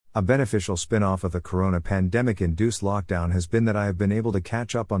A beneficial spin-off of the corona pandemic-induced lockdown has been that I have been able to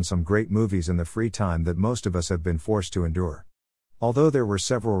catch up on some great movies in the free time that most of us have been forced to endure. Although there were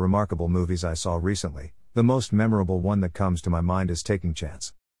several remarkable movies I saw recently, the most memorable one that comes to my mind is Taking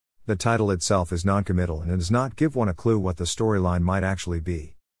Chance. The title itself is non-committal and does not give one a clue what the storyline might actually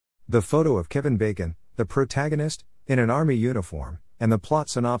be. The photo of Kevin Bacon, the protagonist, in an army uniform, and the plot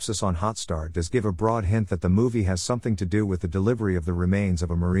synopsis on Hotstar does give a broad hint that the movie has something to do with the delivery of the remains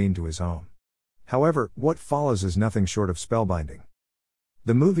of a Marine to his home. However, what follows is nothing short of spellbinding.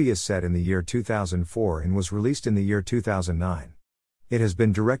 The movie is set in the year 2004 and was released in the year 2009. It has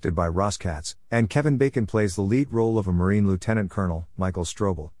been directed by Ross Katz, and Kevin Bacon plays the lead role of a Marine Lieutenant Colonel, Michael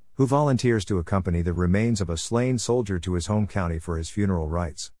Strobel, who volunteers to accompany the remains of a slain soldier to his home county for his funeral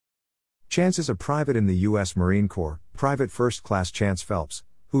rites. Chance is a private in the U.S. Marine Corps, Private First Class Chance Phelps,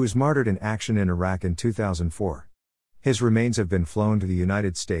 who was martyred in action in Iraq in 2004. His remains have been flown to the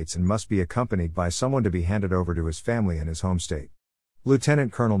United States and must be accompanied by someone to be handed over to his family in his home state.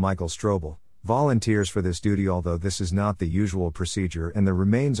 Lieutenant Colonel Michael Strobel volunteers for this duty, although this is not the usual procedure, and the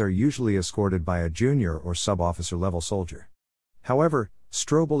remains are usually escorted by a junior or sub-officer level soldier. However,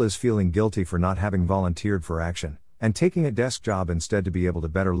 Strobel is feeling guilty for not having volunteered for action, and taking a desk job instead to be able to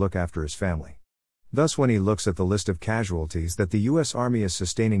better look after his family. Thus, when he looks at the list of casualties that the U.S. Army is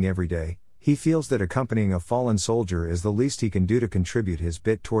sustaining every day, he feels that accompanying a fallen soldier is the least he can do to contribute his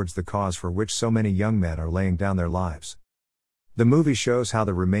bit towards the cause for which so many young men are laying down their lives. The movie shows how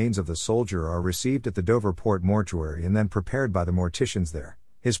the remains of the soldier are received at the Dover Port mortuary and then prepared by the morticians there,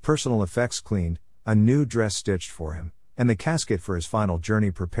 his personal effects cleaned, a new dress stitched for him, and the casket for his final journey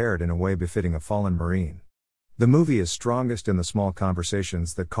prepared in a way befitting a fallen Marine. The movie is strongest in the small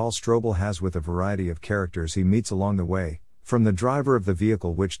conversations that Carl Strobel has with a variety of characters he meets along the way, from the driver of the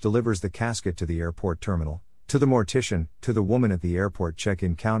vehicle which delivers the casket to the airport terminal, to the mortician, to the woman at the airport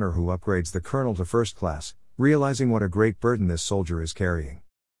check-in counter who upgrades the colonel to first class, realizing what a great burden this soldier is carrying.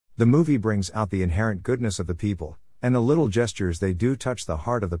 The movie brings out the inherent goodness of the people, and the little gestures they do touch the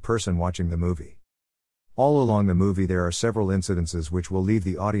heart of the person watching the movie. All along the movie there are several incidences which will leave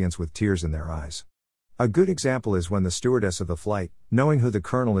the audience with tears in their eyes. A good example is when the stewardess of the flight, knowing who the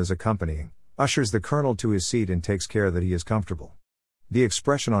colonel is accompanying, ushers the colonel to his seat and takes care that he is comfortable. The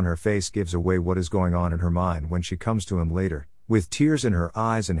expression on her face gives away what is going on in her mind when she comes to him later, with tears in her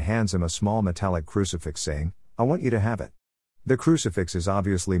eyes, and hands him a small metallic crucifix saying, "I want you to have it." The crucifix is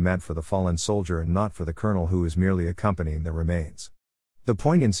obviously meant for the fallen soldier and not for the colonel who is merely accompanying the remains. The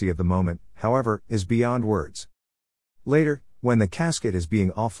poignancy of the moment, however, is beyond words. Later, when the casket is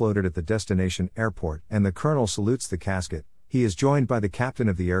being offloaded at the destination airport and the colonel salutes the casket, he is joined by the captain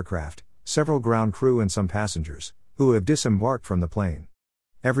of the aircraft, several ground crew and some passengers, who have disembarked from the plane.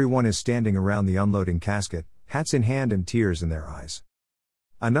 Everyone is standing around the unloading casket, hats in hand and tears in their eyes.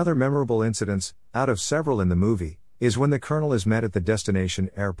 Another memorable incident, out of several in the movie, is when the colonel is met at the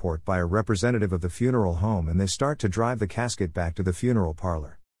destination airport by a representative of the funeral home and they start to drive the casket back to the funeral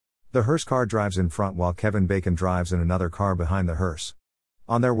parlor. The hearse car drives in front while Kevin Bacon drives in another car behind the hearse.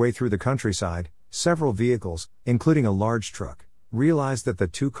 On their way through the countryside, several vehicles, including a large truck, realize that the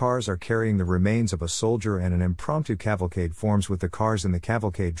two cars are carrying the remains of a soldier, and an impromptu cavalcade forms with the cars in the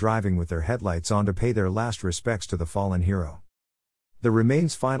cavalcade driving with their headlights on to pay their last respects to the fallen hero. The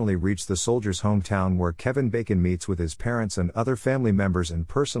remains finally reach the soldier's hometown where Kevin Bacon meets with his parents and other family members and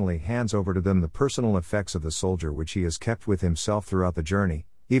personally hands over to them the personal effects of the soldier which he has kept with himself throughout the journey,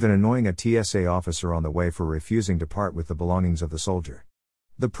 even annoying a TSA officer on the way for refusing to part with the belongings of the soldier.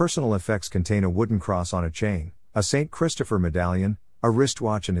 The personal effects contain a wooden cross on a chain, a St. Christopher medallion, a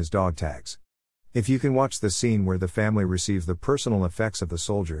wristwatch and his dog tags. If you can watch the scene where the family receives the personal effects of the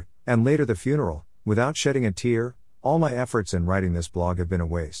soldier, and later the funeral, without shedding a tear, all my efforts in writing this blog have been a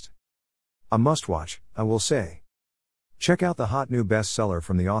waste. A must-watch, I will say. Check out the hot new bestseller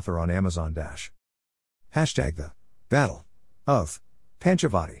from the author on Amazon # The Battle of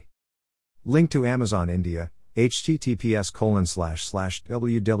Panchavati. Link to Amazon India,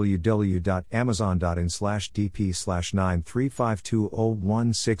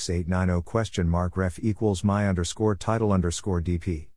 https://www.amazon.in/dp/93520168990 ? Ref =my_title_dp